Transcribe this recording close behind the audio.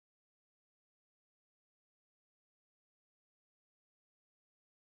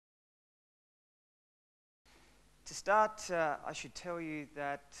To start, I should tell you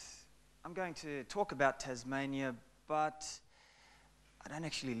that I'm going to talk about Tasmania, but I don't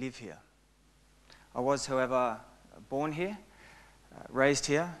actually live here. I was, however, born here, raised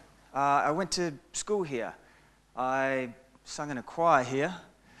here. I went to school here. I sung in a choir here.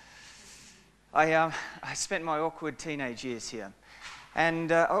 I spent my awkward teenage years here.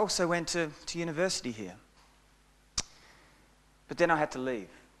 And I also went to university here. But then I had to leave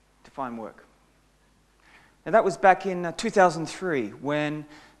to find work. Now that was back in 2003 when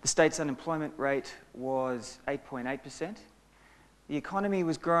the state's unemployment rate was 8.8%. The economy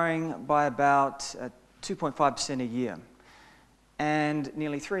was growing by about 2.5% a year. And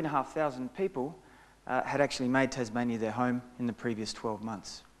nearly 3,500 people had actually made Tasmania their home in the previous 12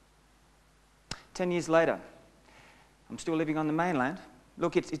 months. 10 years later, I'm still living on the mainland.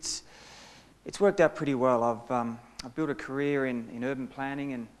 Look, it's worked out pretty well. I've built a career in urban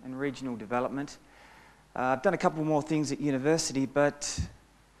planning and regional development. I've done a couple more things at university, but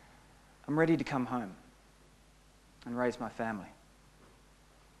I'm ready to come home and raise my family.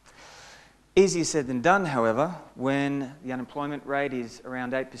 Easier said than done, however, when the unemployment rate is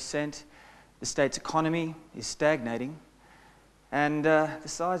around 8%, the state's economy is stagnating, and the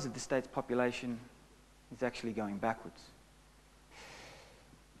size of the state's population is actually going backwards.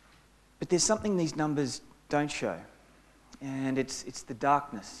 But there's something these numbers don't show, and it's the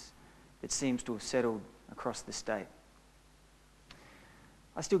darkness that seems to have settled across the state.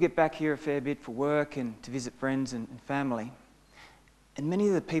 I still get back here a fair bit for work and to visit friends and family, and many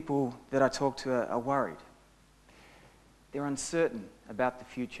of the people that I talk to are worried. They're uncertain about the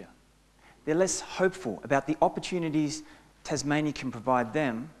future. They're less hopeful about the opportunities Tasmania can provide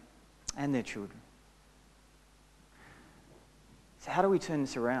them and their children. So how do we turn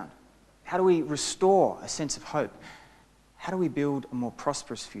this around? How do we restore a sense of hope? How do we build a more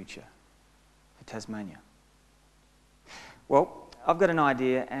prosperous future for Tasmania? Well, I've got an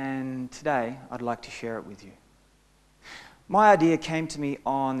idea, and today I'd like to share it with you. My idea came to me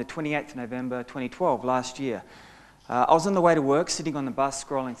on the 28th of November 2012, last year. I was on the way to work, sitting on the bus,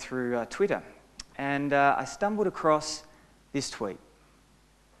 scrolling through Twitter, and I stumbled across this tweet.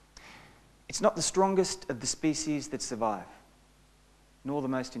 It's not the strongest of the species that survive, nor the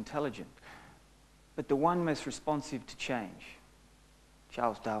most intelligent, but the one most responsive to change.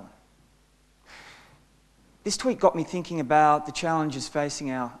 Charles Darwin. This tweet got me thinking about the challenges facing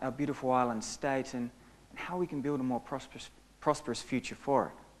our beautiful island state and how we can build a more prosperous future for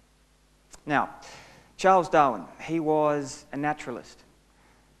it. Now, Charles Darwin, he was a naturalist,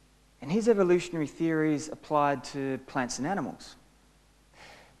 and his evolutionary theories applied to plants and animals.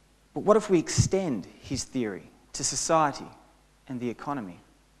 But what if we extend his theory to society and the economy?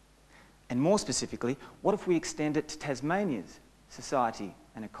 And more specifically, what if we extend it to Tasmania's society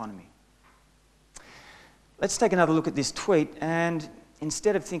and economy? Let's take another look at this tweet, and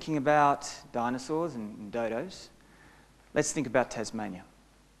instead of thinking about dinosaurs and dodos, let's think about Tasmania.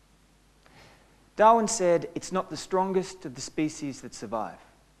 Darwin said it's not the strongest of the species that survive.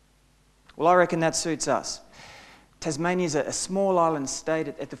 Well, I reckon that suits us. Tasmania's a small island state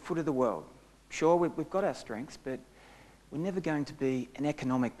at the foot of the world. Sure, we've got our strengths, but we're never going to be an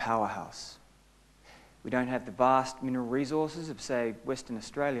economic powerhouse. We don't have the vast mineral resources of, say, Western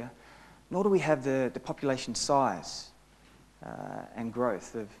Australia, nor do we have the population size and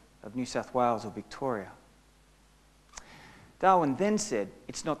growth of New South Wales or Victoria. Darwin then said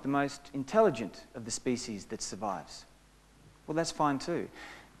it's not the most intelligent of the species that survives. Well, that's fine too,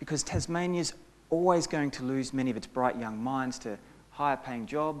 because Tasmania's always going to lose many of its bright young minds to higher paying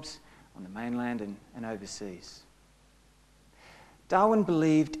jobs on the mainland and overseas. Darwin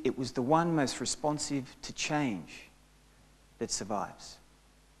believed it was the one most responsive to change that survives.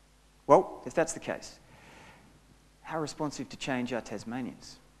 Well, if that's the case, how responsive to change are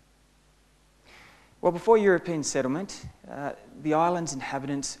Tasmanians? Well, before European settlement, the island's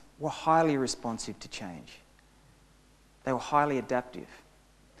inhabitants were highly responsive to change. They were highly adaptive.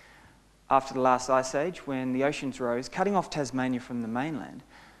 After the last ice age, when the oceans rose, cutting off Tasmania from the mainland,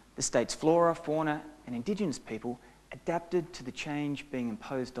 the state's flora, fauna, and Indigenous people adapted to the change being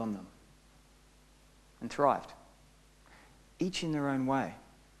imposed on them and thrived, each in their own way.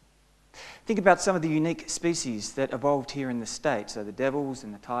 Think about some of the unique species that evolved here in the state, so the devils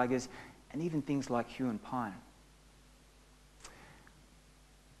and the tigers, and even things like hue and pine.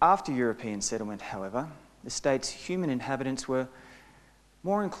 After European settlement, however, the state's human inhabitants were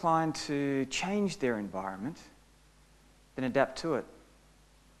more inclined to change their environment than adapt to it.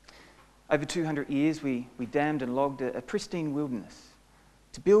 Over 200 years, we dammed and logged a pristine wilderness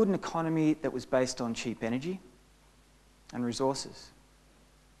to build an economy that was based on cheap energy and resources.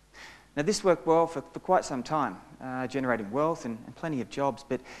 Now, this worked well for quite some time, generating wealth and plenty of jobs,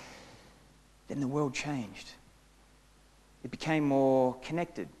 but then the world changed. It became more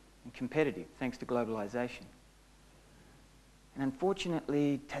connected and competitive thanks to globalisation. And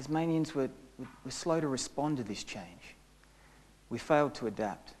unfortunately, Tasmanians were slow to respond to this change. We failed to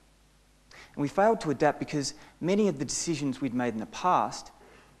adapt. And we failed to adapt because many of the decisions we'd made in the past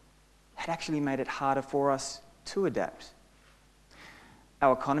had actually made it harder for us to adapt.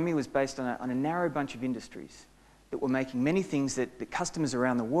 Our economy was based on a narrow bunch of industries that were making many things that customers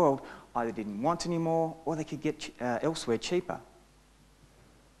around the world either didn't want anymore or they could get elsewhere cheaper.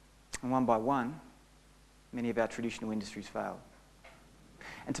 And one by one, many of our traditional industries failed.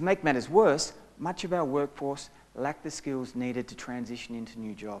 And to make matters worse, much of our workforce lacked the skills needed to transition into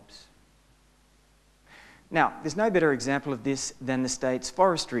new jobs. Now, there's no better example of this than the state's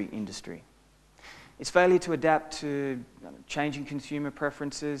forestry industry. Its failure to adapt to changing consumer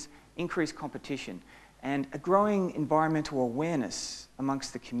preferences, increased competition, and a growing environmental awareness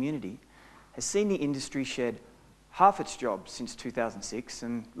amongst the community has seen the industry shed half its jobs since 2006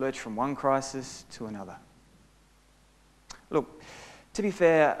 and lurch from one crisis to another. Look, to be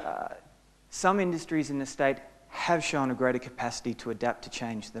fair, some industries in the state have shown a greater capacity to adapt to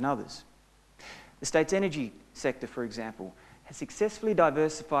change than others. The state's energy sector, for example, has successfully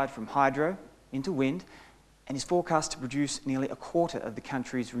diversified from hydro into wind and is forecast to produce nearly a quarter of the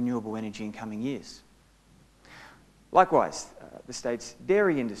country's renewable energy in coming years. Likewise, the state's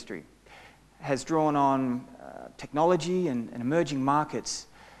dairy industry has drawn on technology and emerging markets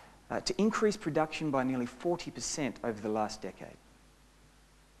to increase production by nearly 40% over the last decade.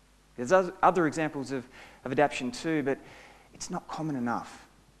 There's other examples of adaptation too, but it's not common enough.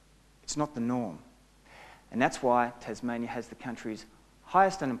 It's not the norm. And that's why Tasmania has the country's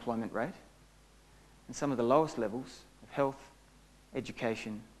highest unemployment rate and some of the lowest levels of health,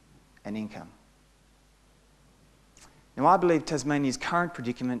 education, and income. Now, I believe Tasmania's current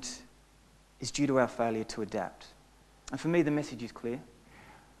predicament is due to our failure to adapt. And for me, the message is clear.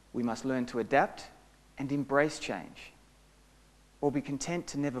 We must learn to adapt and embrace change, or be content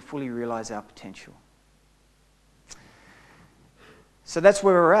to never fully realise our potential. So that's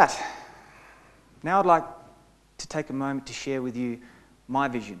where we're at. Now I'd like to take a moment to share with you my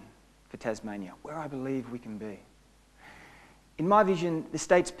vision for Tasmania, where I believe we can be. In my vision, the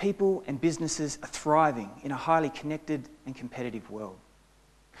state's people and businesses are thriving in a highly connected and competitive world.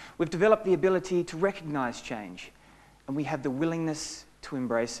 We've developed the ability to recognise change, and we have the willingness to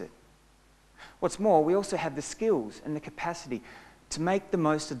embrace it. What's more, we also have the skills and the capacity to make the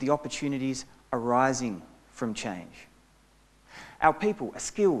most of the opportunities arising from change. Our people are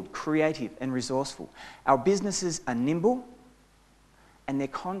skilled, creative, and resourceful. Our businesses are nimble, and they're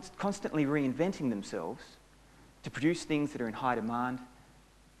constantly reinventing themselves to produce things that are in high demand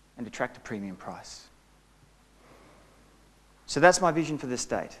and attract a premium price. So that's my vision for the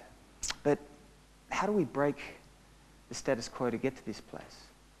state. But how do we break the status quo to get to this place?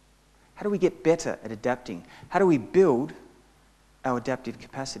 How do we get better at adapting? How do we build our adaptive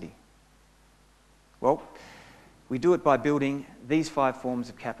capacity? Well, we do it by building these 5 forms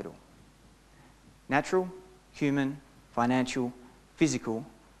of capital: natural, human, financial, physical,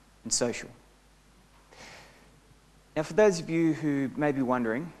 and social. Now, for those of you who may be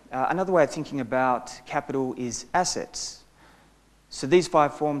wondering, another way of thinking about capital is assets. So these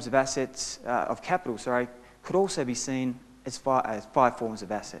 5 forms of assets, of capital, could also be seen as 5 forms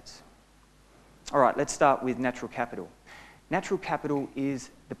of assets. All right, let's start with natural capital. Natural capital is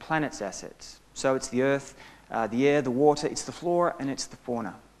the planet's assets. So it's the earth, the air, the water, it's the flora, and it's the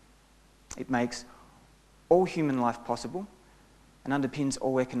fauna. It makes all human life possible and underpins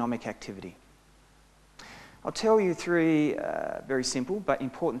all economic activity. I'll tell you 3 very simple but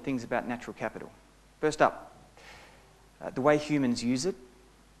important things about natural capital. First up, the way humans use it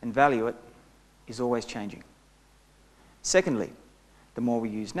and value it is always changing. Secondly, the more we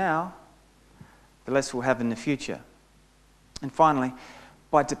use now, the less we'll have in the future. And finally,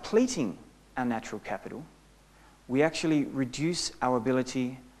 by depleting our natural capital, we actually reduce our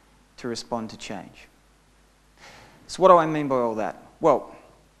ability to respond to change. So what do I mean by all that? Well,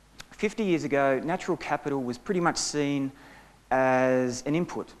 50 years ago, natural capital was pretty much seen as an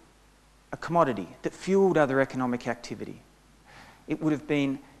input, a commodity that fueled other economic activity. It would have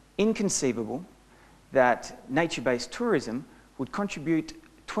been inconceivable that nature-based tourism would contribute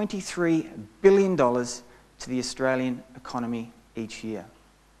 $23 billion to the Australian economy each year.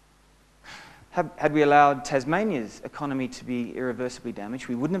 Had we allowed Tasmania's economy to be irreversibly damaged,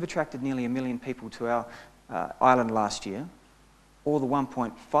 we wouldn't have attracted nearly 1 million people to our island last year, or the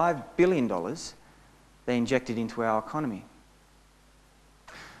 $1.5 billion they injected into our economy.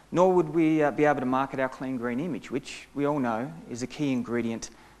 nor would we be able to market our clean green image, which we all know is a key ingredient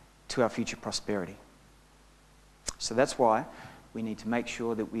to our future prosperity. So that's why we need to make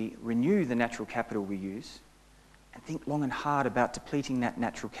sure that we renew the natural capital we use and think long and hard about depleting that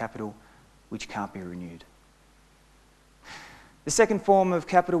natural capital which can't be renewed. The second form of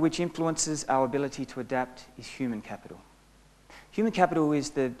capital which influences our ability to adapt is human capital. Human capital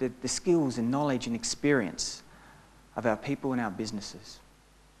is the skills and knowledge and experience of our people and our businesses.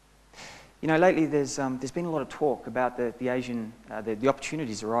 You know, lately there's been a lot of talk about the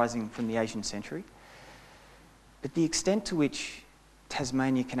opportunities arising from the Asian century, but the extent to which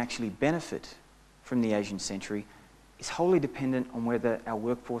Tasmania can actually benefit from the Asian century is wholly dependent on whether our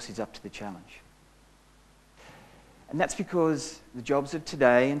workforce is up to the challenge. And that's because the jobs of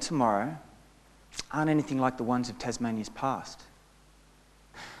today and tomorrow aren't anything like the ones of Tasmania's past.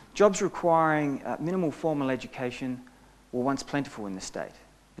 Jobs requiring minimal formal education were once plentiful in the state,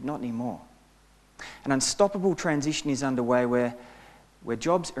 but not anymore. An unstoppable transition is underway where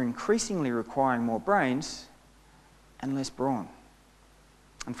jobs are increasingly requiring more brains and less brawn.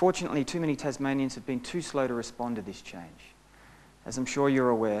 Unfortunately, too many Tasmanians have been too slow to respond to this change. As I'm sure you're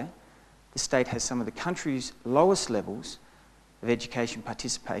aware, the state has some of the country's lowest levels of education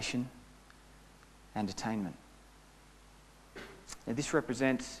participation and attainment. Now, this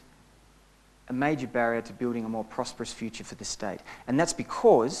represents a major barrier to building a more prosperous future for the state, and that's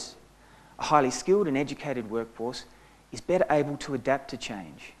because a highly skilled and educated workforce is better able to adapt to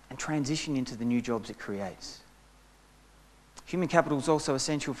change and transition into the new jobs it creates. Human capital is also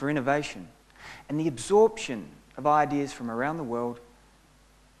essential for innovation and the absorption of ideas from around the world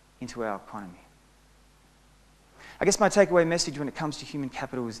into our economy. I guess my takeaway message when it comes to human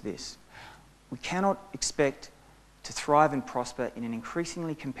capital is this: we cannot expect to thrive and prosper in an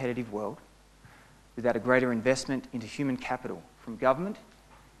increasingly competitive world without a greater investment into human capital from government,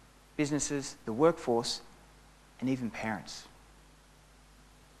 businesses, the workforce, and even parents.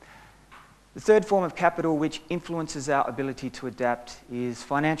 The third form of capital which influences our ability to adapt is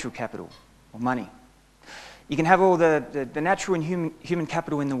financial capital, or money. You can have all the natural and human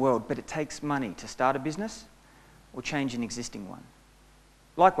capital in the world, but it takes money to start a business or change an existing one.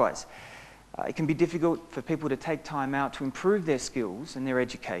 Likewise, it can be difficult for people to take time out to improve their skills and their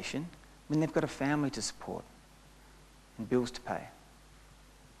education when they've got a family to support and bills to pay.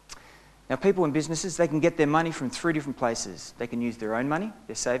 Now, people and businesses, they can get their money from three different places. They can use their own money,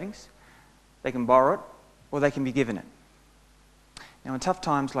 their savings, they can borrow it, or they can be given it. Now, in tough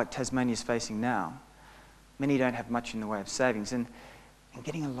times like Tasmania is facing now, many don't have much in the way of savings, and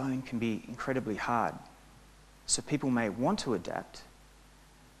getting a loan can be incredibly hard. So people may want to adapt,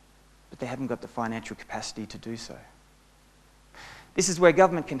 but they haven't got the financial capacity to do so. This is where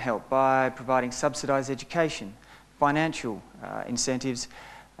government can help by providing subsidised education, financial incentives,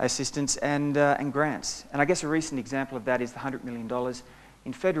 assistance and grants. And I guess a recent example of that is the $100 million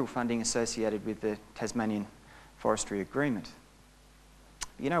in federal funding associated with the Tasmanian Forestry Agreement.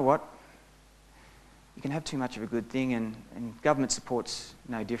 But you know what? You can have too much of a good thing, and government support's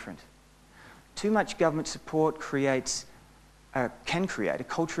no different. Too much government support can create a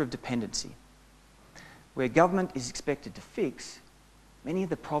culture of dependency, where government is expected to fix many of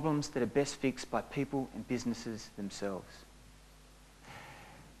the problems that are best fixed by people and businesses themselves.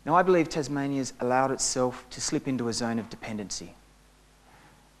 Now, I believe Tasmania's allowed itself to slip into a zone of dependency.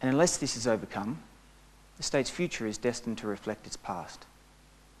 And unless this is overcome, the state's future is destined to reflect its past.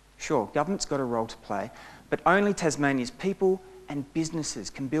 Sure, government's got a role to play, but only Tasmania's people and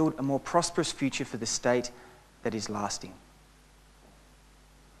businesses can build a more prosperous future for the state that is lasting.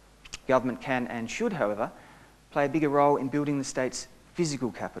 Government can and should, however, play a bigger role in building the state's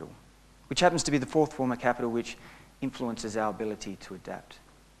physical capital, which happens to be the fourth form of capital which influences our ability to adapt.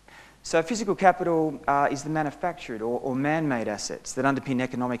 So physical capital is the manufactured or man-made assets that underpin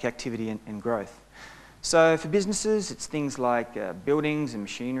economic activity and growth. So for businesses, it's things like buildings and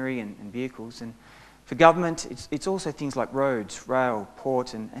machinery and vehicles. And for government, it's also things like roads, rail,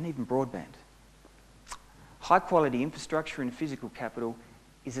 port, and even broadband. High-quality infrastructure and physical capital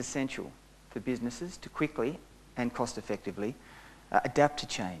is essential for businesses to quickly and cost-effectively adapt to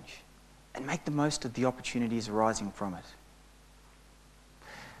change and make the most of the opportunities arising from it.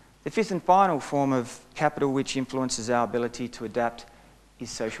 The fifth and final form of capital which influences our ability to adapt is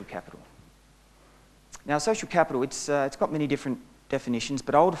social capital. Now, social capital, it's got many different definitions,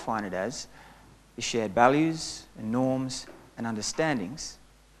 but I'll define it as the shared values and norms and understandings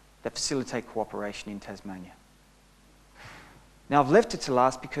that facilitate cooperation in Tasmania. Now, I've left it to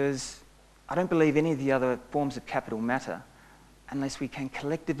last because I don't believe any of the other forms of capital matter unless we can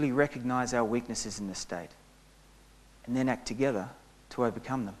collectively recognise our weaknesses in the state and then act together to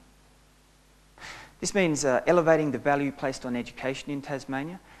overcome them. This means elevating the value placed on education in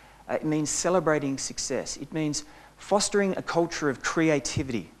Tasmania. It means celebrating success. It means fostering a culture of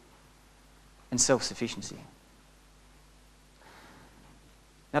creativity and self-sufficiency.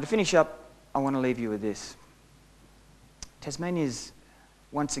 Now, to finish up, I want to leave you with this. Tasmania is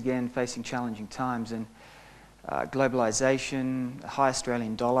once again facing challenging times, and globalisation, a high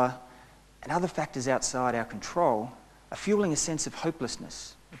Australian dollar, and other factors outside our control are fueling a sense of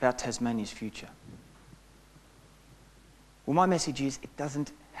hopelessness about Tasmania's future. Well, my message is it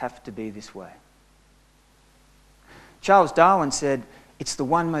doesn't have to be this way. Charles Darwin said, "It's the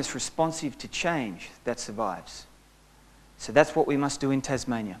one most responsive to change that survives." So that's what we must do in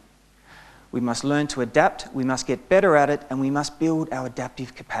Tasmania. We must learn to adapt, we must get better at it, and we must build our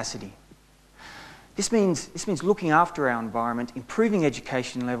adaptive capacity. This means looking after our environment, improving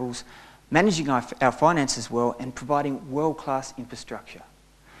education levels, managing our finances well, and providing world-class infrastructure.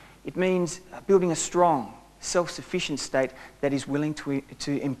 It means building a strong, self-sufficient state that is willing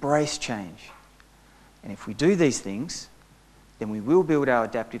to embrace change. And if we do these things, then we will build our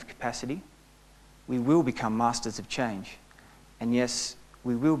adaptive capacity, we will become masters of change, and yes,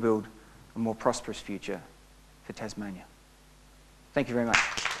 we will build a more prosperous future for Tasmania. Thank you very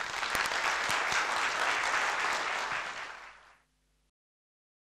much.